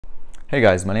Hey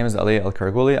guys, my name is Ali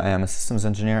Alqaraghuli. I am a systems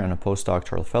engineer and a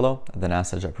postdoctoral fellow at the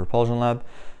NASA Jet Propulsion Lab.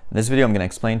 In this video, I'm going to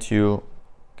explain to you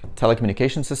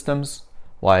telecommunication systems,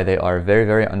 why they are very,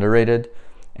 very underrated,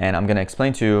 and I'm going to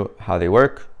explain to you how they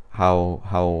work,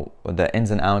 how the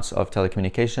ins and outs of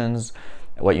telecommunications,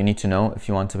 what you need to know if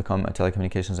you want to become a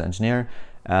telecommunications engineer.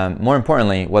 More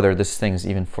importantly, whether this thing is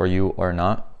even for you or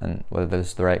not, and whether this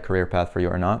is the right career path for you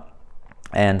or not.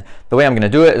 And the way I'm going to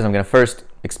do it is I'm going to first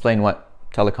explain what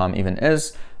telecom even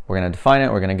is. We're going to define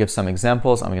it. We're going to give some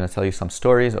examples. I'm going to tell you some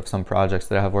stories of some projects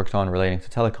that I have worked on relating to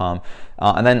telecom.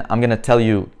 And then I'm going to tell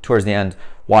you towards the end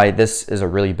why this is a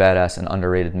really badass and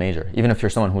underrated major, even if you're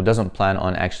someone who doesn't plan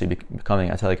on actually becoming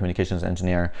a telecommunications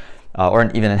engineer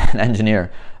or even an engineer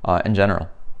in general.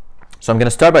 So I'm going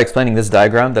to start by explaining this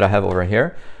diagram that I have over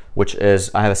here, which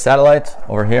is I have a satellite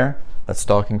over here that's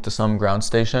talking to some ground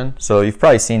station. So you've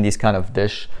probably seen these kind of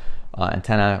dish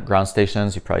antenna ground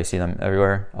stations. You probably see them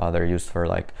everywhere. They're used for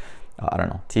like, I don't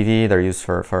know, TV. They're used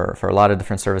for a lot of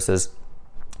different services.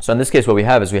 So in this case, what we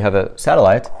have is we have a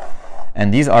satellite,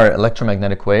 and these are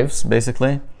electromagnetic waves,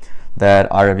 basically, that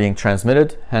are being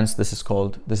transmitted. Hence, this is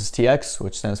TX,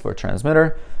 which stands for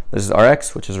transmitter. This is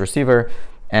RX, which is receiver.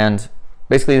 And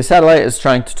basically, the satellite is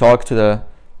trying to talk to the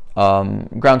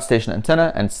ground station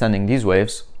antenna and sending these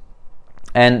waves.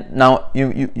 And now,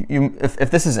 if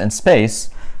this is in space,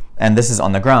 and this is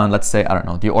on the ground, let's say, I don't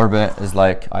know, the orbit is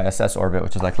like ISS orbit,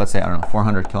 which is like, let's say, I don't know,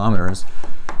 400 kilometers.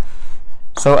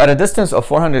 So at a distance of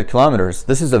 400 kilometers,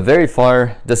 this is a very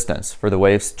far distance for the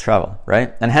waves to travel,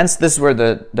 right? And hence, this is where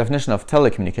the definition of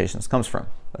telecommunications comes from.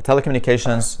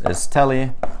 Telecommunications is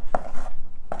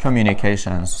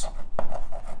telecommunications.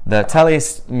 The tele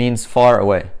means far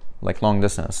away, like long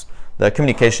distance. The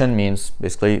communication means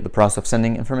basically the process of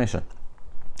sending information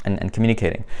and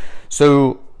communicating.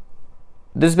 So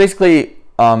this is basically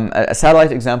a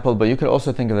satellite example, but you could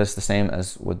also think of this the same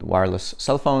as with wireless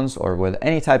cell phones or with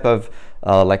any type of,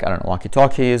 like, I don't know,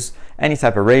 walkie-talkies, any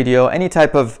type of radio, any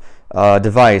type of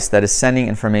device that is sending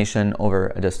information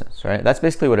over a distance, right? That's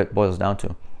basically what it boils down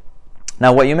to.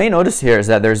 Now, what you may notice here is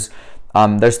that there's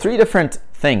three different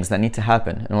things that need to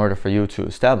happen in order for you to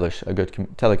establish a good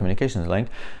telecommunications link.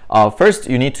 First,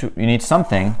 you need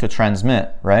something to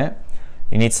transmit, right?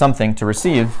 You need something to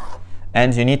receive,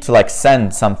 and you need to like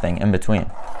send something in between,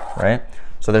 right?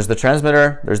 So there's the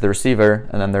transmitter, there's the receiver,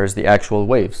 and then there's the actual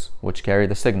waves, which carry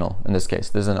the signal. In this case,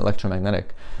 this is an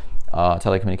electromagnetic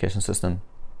telecommunication system.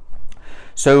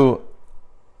 So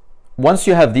once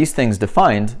you have these things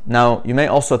defined, now you may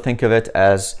also think of it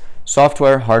as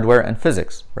software, hardware, and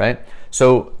physics, right?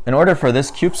 So in order for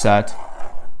this CubeSat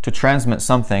to transmit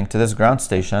something to this ground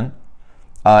station,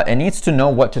 it needs to know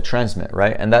what to transmit,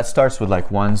 right? And that starts with like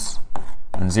ones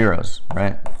and zeros,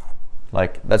 right?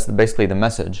 Like that's basically the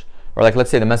message. Or like,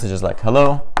 let's say the message is like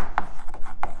hello,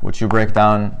 which you break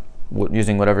down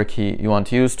using whatever key you want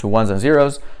to use to ones and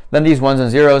zeros. Then these ones and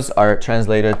zeros are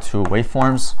translated to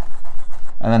waveforms,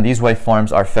 and then these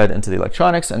waveforms are fed into the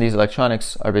electronics, and these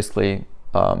electronics are basically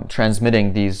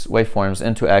transmitting these waveforms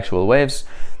into actual waves.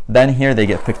 Then here they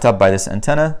get picked up by this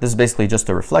antenna. This is basically just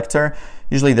a reflector.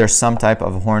 Usually there's some type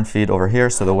of horn feed over here,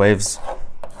 so the waves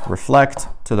reflect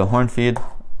to the horn feed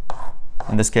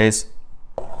in this case,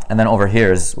 and then over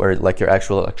here is where like your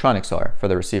actual electronics are for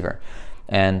the receiver.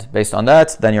 And based on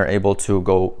that, then you're able to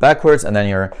go backwards, and then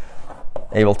you're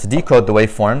able to decode the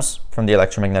waveforms from the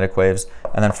electromagnetic waves,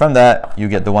 and then from that you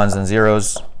get the ones and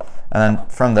zeros, and then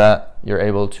from that you're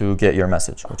able to get your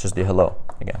message, which is the hello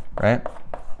again, right?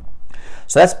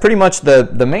 So that's pretty much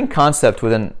the main concept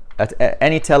within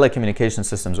any telecommunication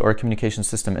systems or communication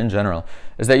system in general,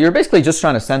 is that you're basically just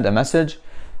trying to send a message.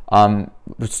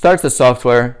 It starts with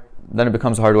software, then it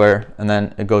becomes hardware, and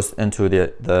then it goes into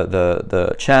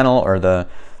the channel or the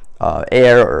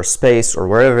air or space or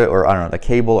wherever, or I don't know, the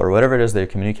cable or whatever it is that you're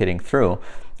communicating through,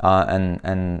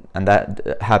 and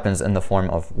that happens in the form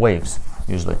of waves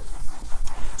usually.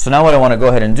 So now what I want to go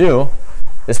ahead and do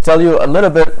is tell you a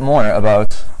little bit more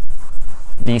about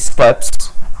these steps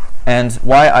and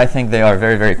why I think they are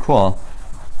very, very cool.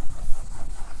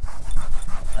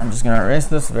 I'm just going to erase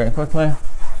this very quickly.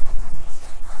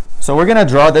 So we're going to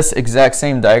draw this exact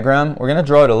same diagram. We're going to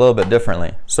draw it a little bit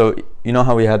differently. So you know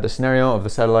how we had the scenario of the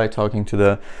satellite talking to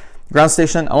the ground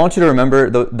station? I want you to remember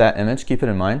that image. Keep it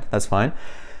in mind. That's fine.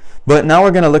 But now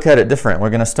we're going to look at it different.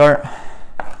 We're going to start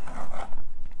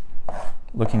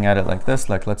looking at it like this.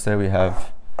 Like, let's say we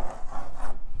have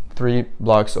 3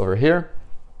 blocks over here.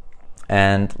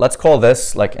 And let's call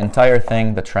this like entire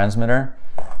thing the transmitter,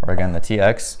 or again the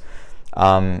TX.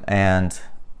 And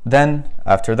then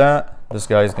after that, this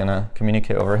guy is gonna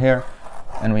communicate over here,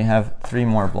 and we have 3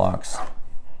 more blocks.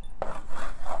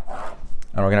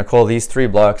 and we're going to call these 3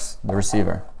 blocks the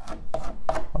receiver.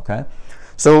 Okay,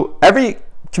 so every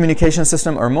communication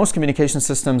system, or most communication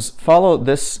systems, follow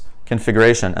this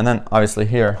configuration, and then obviously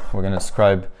here we're going to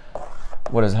describe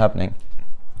what is happening.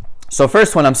 So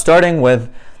first, when I'm starting with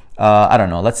I don't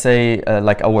know, let's say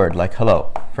like a word like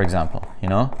hello, for example, you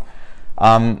know,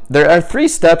 there are 3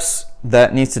 steps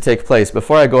that needs to take place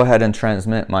before I go ahead and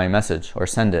transmit my message or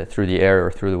send it through the air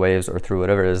or through the waves or through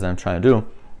whatever it is that I'm trying to do.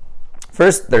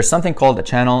 First, there's something called a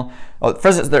channel. Oh,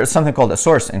 first, there's something called a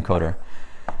source encoder.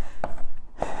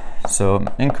 So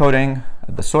encoding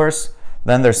at the source.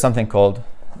 Then there's something called,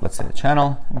 let's say, a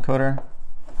channel encoder.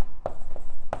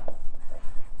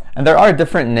 And there are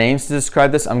different names to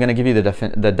describe this. I'm going to give you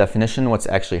the definition, what's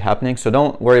actually happening. So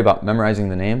don't worry about memorizing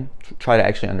the name. Try to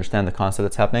actually understand the concept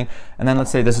that's happening. And then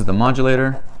let's say this is the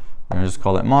modulator. I'm going to just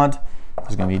call it mod. This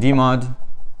is going to be demod,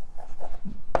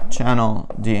 channel,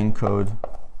 de-encode,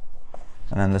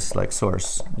 and then this is like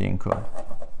source, de-encode.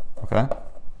 Okay?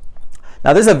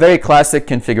 Now this is a very classic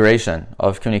configuration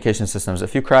of communication systems.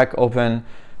 If you crack open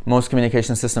most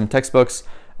communication system textbooks,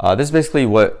 this is basically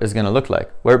what is going to look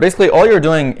like. Where basically all you're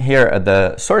doing here at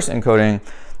the source encoding,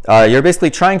 you're basically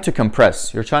trying to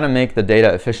compress. You're trying to make the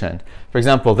data efficient. For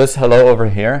example, this hello over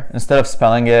here, instead of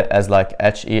spelling it as like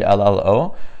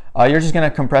H-E-L-L-O, you're just going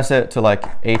to compress it to like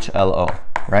H-L-O,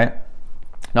 right?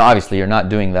 Now obviously you're not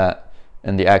doing that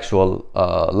in the actual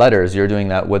letters. You're doing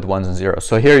that with ones and zeros.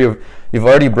 So here you've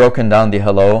already broken down the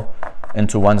hello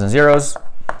into ones and zeros,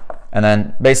 and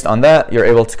then based on that you're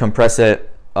able to compress it,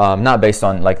 not based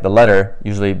on like the letter,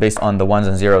 usually based on the ones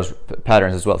and zeros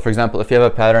patterns as well. For example, if you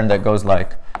have a pattern that goes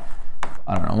like,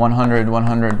 I don't know, 100,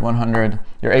 100, 100,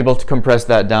 you're able to compress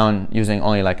that down using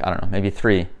only like, I don't know, maybe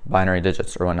 3 binary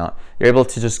digits or whatnot. You're able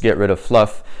to just get rid of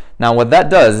fluff. Now what that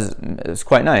does is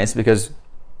quite nice, because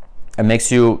it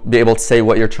makes you be able to say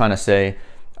what you're trying to say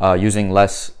using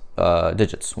less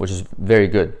digits, which is very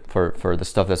good for the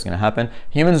stuff that's going to happen.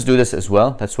 Humans do this as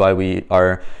well. That's why we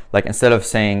are like, instead of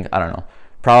saying, I don't know,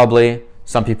 probably,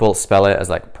 some people spell it as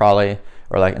like probably,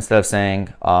 or like instead of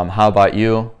saying how about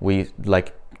you, we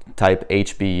like type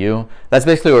HBU. That's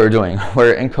basically what we're doing.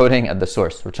 We're encoding at the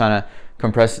source. We're trying to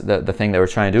compress the thing that we're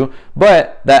trying to do,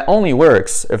 but that only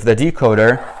works if the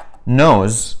decoder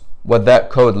knows what that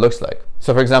code looks like.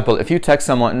 So for example, if you text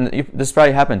someone, this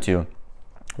probably happened to you,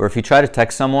 or if you try to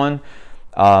text someone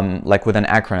like with an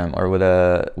acronym or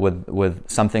with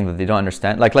something that they don't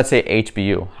understand, like let's say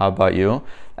HBU, how about you,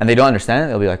 and they don't understand it,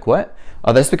 they'll be like, what?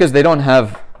 Oh, that's because they don't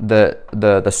have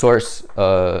the source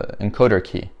encoder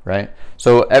key, right?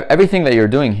 So everything that you're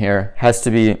doing here has to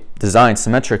be designed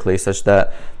symmetrically such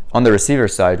that on the receiver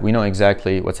side, we know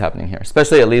exactly what's happening here,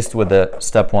 especially at least with the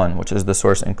step 1, which is the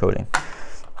source encoding.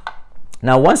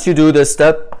 Now, once you do this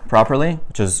step properly,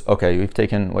 which is, okay, you've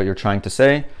taken what you're trying to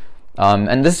say,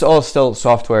 and this is all still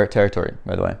software territory,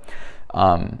 by the way.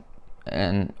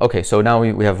 And okay, so now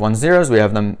we have ones, zeros, we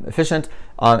have them efficient.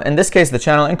 In this case, the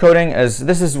channel encoding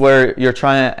this is where you're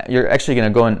actually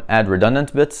going to go and add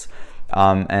redundant bits,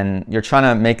 and you're trying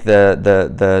to make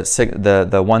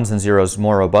the ones and zeros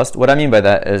more robust. What I mean by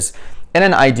that is, in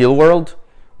an ideal world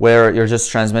where you're just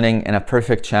transmitting in a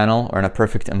perfect channel or in a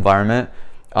perfect environment,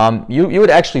 you would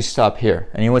actually stop here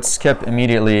and you would skip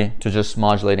immediately to just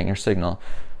modulating your signal.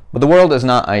 But the world is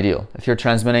not ideal. If you're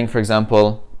transmitting, for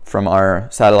example, from our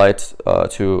satellite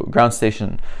to ground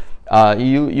station,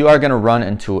 you are going to run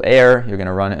into air, you're going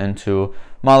to run into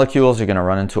molecules, you're going to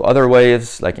run into other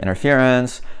waves like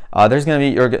interference. There's going to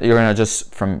be, you're going to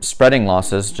just, from spreading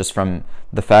losses, just from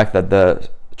the fact that the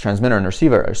transmitter and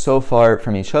receiver are so far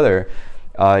from each other,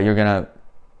 you're going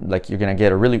to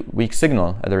get a really weak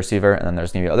signal at the receiver, and then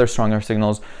there's going to be other stronger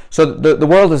signals. So the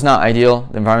world is not ideal,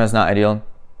 the environment is not ideal.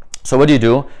 So what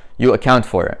do? You account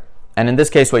for it. And in this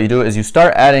case, what you do is you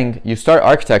start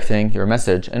architecting your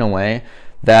message in a way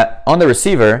that on the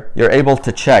receiver, you're able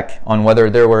to check on whether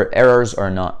there were errors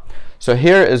or not. So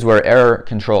here is where error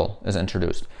control is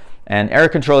introduced. And error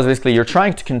control is basically you're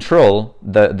trying to control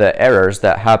the errors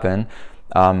that happen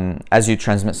as you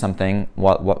transmit something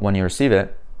when you receive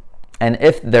it. And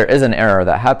if there is an error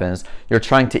that happens, you're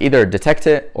trying to either detect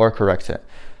it or correct it.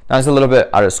 Now, it's a little bit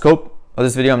out of scope of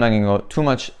this video. I'm not going to go too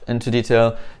much into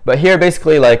detail. But here,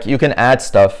 basically, like, you can add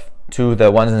stuff to the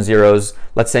ones and zeros.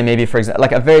 Let's say maybe, for example,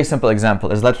 like a very simple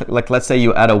example is let's say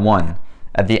you add a 1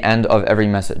 at the end of every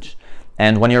message.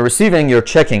 And when you're receiving, you're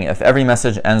checking if every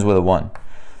message ends with a 1.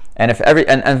 And if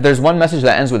there's one message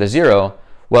that ends with a 0,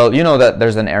 well, you know that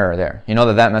there's an error there. You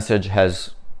know that message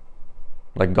has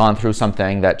like gone through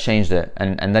something that changed it,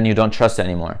 and then you don't trust it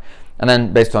anymore. And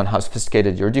then based on how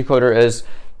sophisticated your decoder is,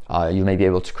 You may be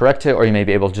able to correct it, or you may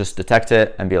be able to just detect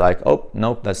it and be like, oh,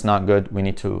 nope, that's not good. We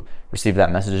need to receive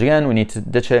that message again. We need to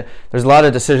ditch it. There's a lot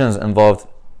of decisions involved.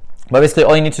 But basically,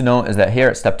 all you need to know is that here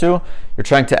at step 2, you're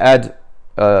trying to add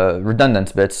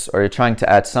redundant bits, or you're trying to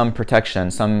add some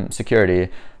protection, some security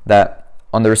that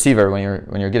on the receiver, when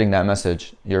you're getting that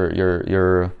message, you're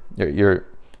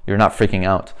not freaking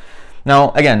out.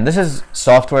 Now, again, this is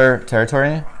software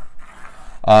territory.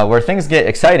 Where things get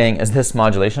exciting is this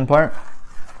modulation part.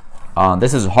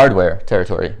 This is hardware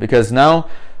territory, because now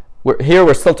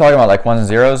we're still talking about like ones and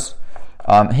zeros.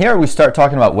 Here we start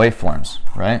talking about waveforms,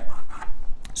 right?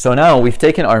 So now we've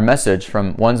taken our message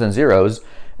from ones and zeros,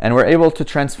 and we're able to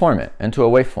transform it into a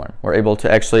waveform. We're able to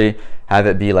actually have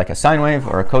it be like a sine wave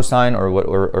or a cosine or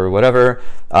whatever,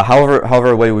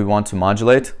 however way we want to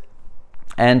modulate.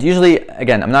 And usually,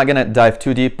 again, I'm not going to dive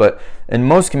too deep, but in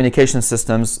most communication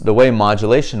systems, the way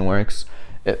modulation works,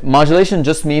 modulation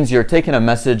just means you're taking a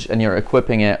message and you're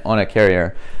equipping it on a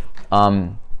carrier.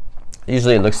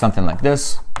 Usually it looks something like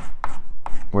this,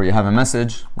 where you have a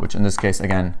message, which in this case,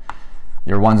 again,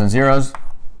 your ones and zeros.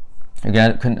 You're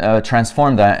going to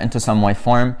transform that into some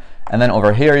waveform, and then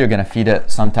over here you're going to feed it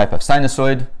some type of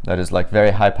sinusoid that is like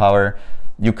very high power.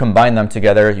 You combine them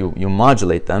together, you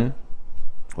modulate them,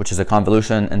 which is a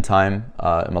convolution in time,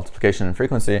 multiplication in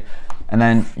frequency, and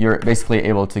then you're basically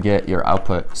able to get your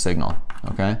output signal.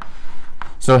 Okay,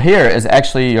 so here is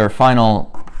actually your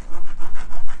final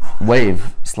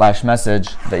wave /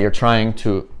 message that you're trying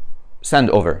to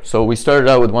send over. So we started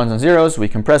out with ones and zeros, we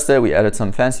compressed it, we added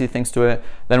some fancy things to it,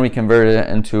 then we converted it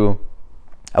into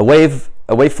a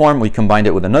waveform, we combined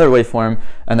it with another waveform,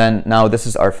 and then now this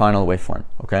is our final waveform.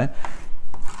 Okay,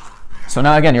 so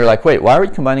now again, you're like, wait, why are we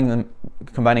combining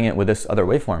it with this other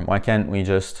waveform? Why can't we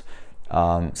just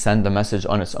send the message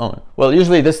on its own? Well,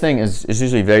 usually this thing is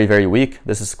usually very, very weak.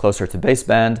 This is closer to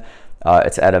baseband.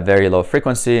 It's at a very low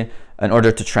frequency. In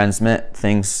order to transmit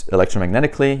things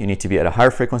electromagnetically, you need to be at a higher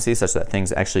frequency such that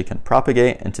things actually can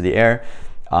propagate into the air.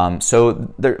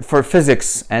 So for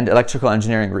physics and electrical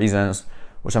engineering reasons,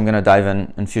 which I'm going to dive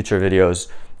in future videos,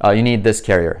 you need this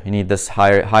carrier. You need this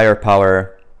higher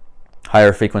power,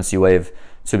 higher frequency wave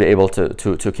to be able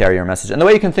to carry your message. And the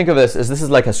way you can think of this is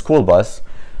like a school bus,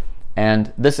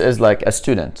 and this is like a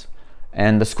student.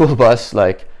 And the school bus,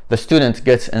 like the student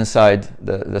gets inside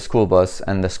the school bus,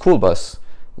 and the school bus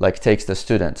like takes the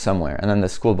student somewhere, and then the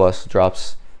school bus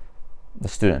drops the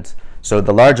student. So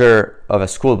the larger of a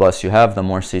school bus you have, the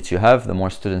more seats you have, the more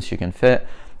students you can fit.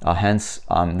 Hence,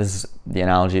 this is the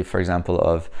analogy, for example,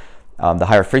 of the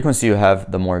higher frequency you have,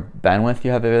 the more bandwidth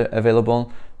you have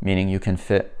available, meaning you can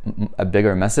fit a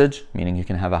bigger message, meaning you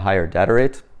can have a higher data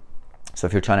rate. So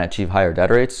if you're trying to achieve higher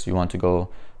data rates, you want to go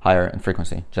higher in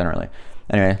frequency generally.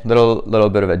 Anyway, little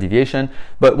bit of a deviation.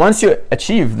 But once you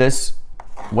achieve this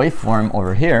waveform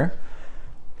over here,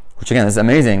 which again is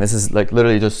amazing, this is like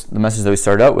literally just the message that we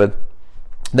started out with,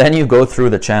 then you go through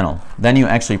the channel, then you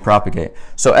actually propagate.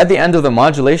 So at the end of the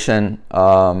modulation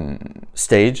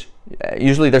stage,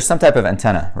 usually there's some type of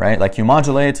antenna, right? Like you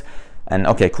modulate, and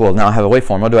okay, cool, now I have a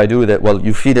waveform. What do I do with it? Well,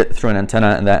 you feed it through an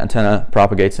antenna, and that antenna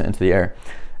propagates it into the air.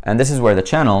 And this is where the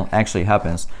channel actually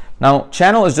happens. Now,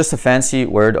 channel is just a fancy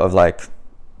word of like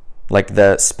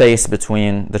the space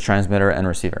between the transmitter and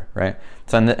receiver, right?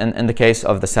 So in the case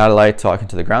of the satellite talking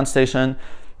to the ground station,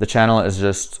 the channel is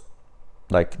just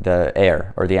like the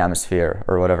air or the atmosphere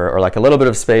or whatever, or like a little bit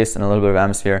of space and a little bit of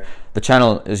atmosphere. The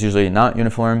channel is usually not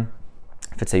uniform.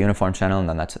 If it's a uniform channel,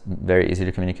 then that's very easy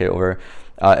to communicate over.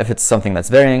 If it's something that's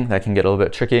varying, that can get a little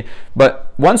bit tricky.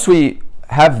 But once we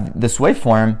have this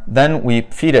waveform, then we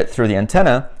feed it through the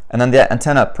antenna, and then the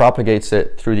antenna propagates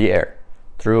it through the air,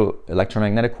 through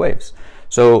electromagnetic waves.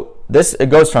 So it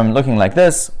goes from looking like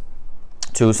this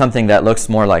to something that looks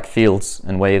more like fields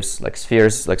and waves, like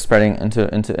spheres, like spreading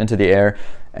into the air,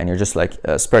 and you're just like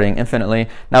spreading infinitely.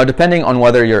 Now, depending on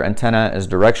whether your antenna is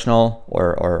directional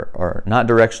or not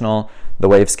directional, the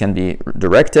waves can be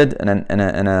directed in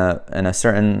a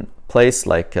certain place,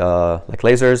 like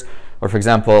lasers, or for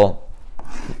example,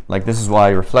 like this is why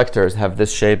reflectors have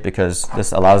this shape, because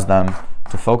this allows them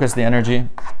to focus the energy.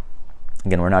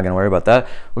 Again, we're not going to worry about that.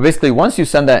 But basically, once you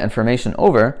send that information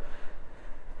over,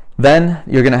 then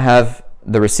you're going to have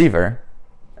the receiver.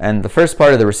 And the first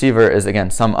part of the receiver is, again,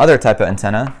 some other type of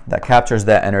antenna that captures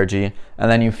that energy,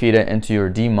 and then you feed it into your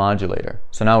demodulator.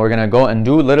 So now we're going to go and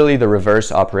do literally the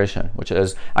reverse operation, which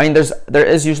is, I mean, there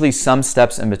is usually some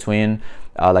steps in between.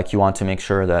 Like you want to make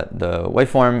sure that the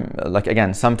waveform, like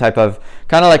again, some type of,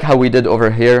 kind of like how we did over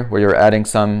here, where you're adding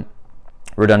some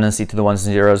redundancy to the ones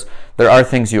and zeros. There are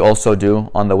things you also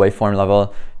do on the waveform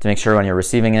level to make sure when you're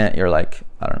receiving it, you're like,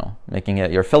 I don't know, making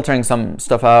it, you're filtering some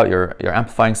stuff out, you're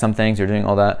amplifying some things, you're doing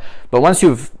all that. But once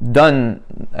you've done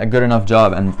a good enough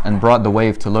job and brought the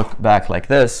wave to look back like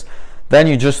this, then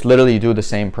you just literally do the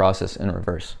same process in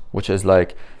reverse, which is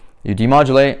like you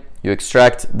demodulate, you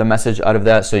extract the message out of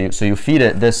that, so you feed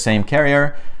it this same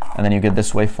carrier, and then you get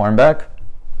this waveform back.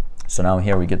 So now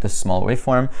here we get this small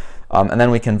waveform, and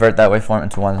then we convert that waveform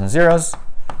into ones and zeros.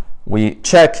 We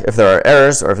check if there are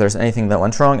errors or if there's anything that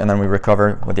went wrong, and then we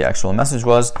recover what the actual message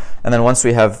was. And then once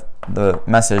we have the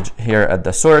message here at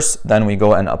the source, then we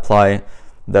go and apply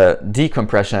the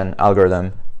decompression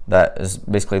algorithm that is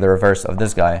basically the reverse of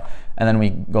this guy. And then we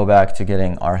go back to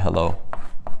getting our hello.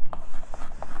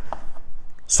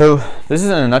 So this is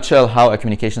in a nutshell how a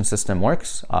communication system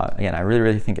works. Again, I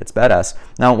really think it's badass.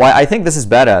 Now, why I think this is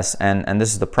badass, and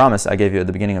this is the promise I gave you at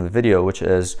the beginning of the video, which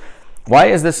is, why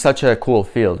is this such a cool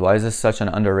field? Why is this such an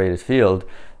underrated field?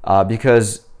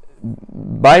 Because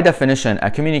by definition,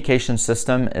 a communication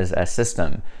system is a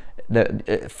system.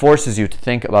 It forces you to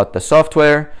think about the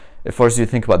software, it forces you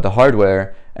to think about the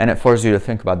hardware, and it forces you to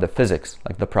think about the physics,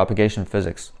 like the propagation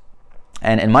physics.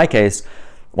 And in my case,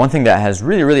 one thing that has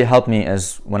really helped me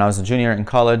is when I was a junior in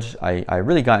college, I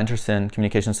really got interested in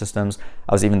communication systems.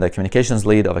 I was even the communications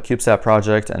lead of a CubeSat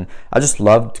project, and I just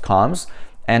loved comms.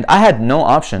 And I had no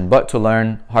option but to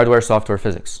learn hardware, software,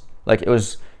 physics. Like, it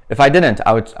was, if I didn't,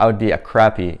 I would be a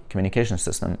crappy communication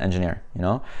system engineer, you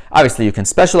know? Obviously, you can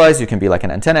specialize. You can be like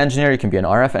an antenna engineer. You can be an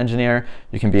RF engineer.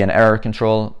 You can be an error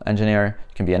control engineer.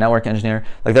 You can be a network engineer.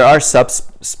 Like, there are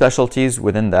subspecialties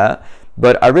within that.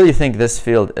 But I really think this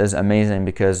field is amazing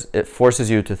because it forces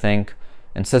you to think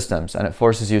in systems, and it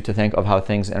forces you to think of how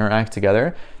things interact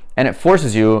together. And it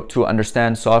forces you to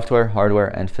understand software, hardware,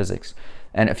 and physics.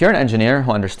 And if you're an engineer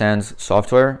who understands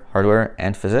software, hardware,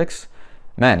 and physics,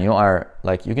 man, you are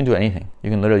like, you can do anything. You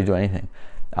can literally do anything.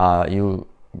 You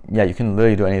can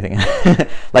literally do anything.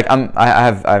 Like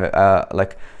I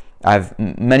have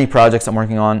many projects I'm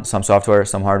working on, some software,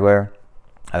 some hardware.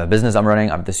 I have a business I'm running.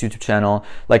 I have this YouTube channel.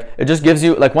 Like, it just gives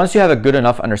you, like, once you have a good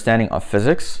enough understanding of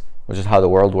physics, which is how the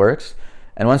world works,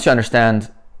 and once you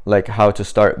understand like how to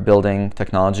start building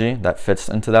technology that fits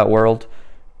into that world,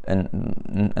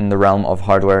 in the realm of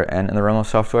hardware and in the realm of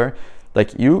software,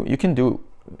 like you can do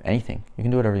anything. You can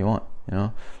do whatever you want, you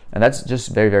know? And that's just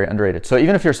very underrated. So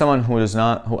even if you're someone who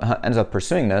ends up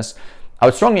pursuing this, I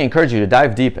would strongly encourage you to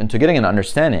dive deep into getting an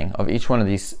understanding of each one of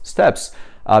these steps,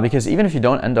 because even if you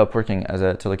don't end up working as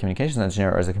a telecommunications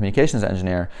engineer or as a communications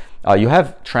engineer, you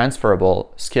have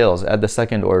transferable skills at the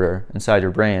second order inside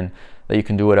your brain that you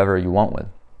can do whatever you want with.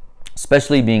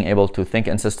 Especially being able to think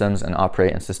in systems and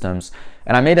operate in systems.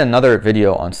 And I made another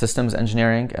video on systems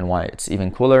engineering and why it's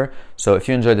even cooler. So if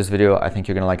you enjoyed this video, I think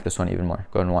you're gonna like this one even more.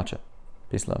 Go ahead and watch it.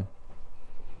 Peace, love.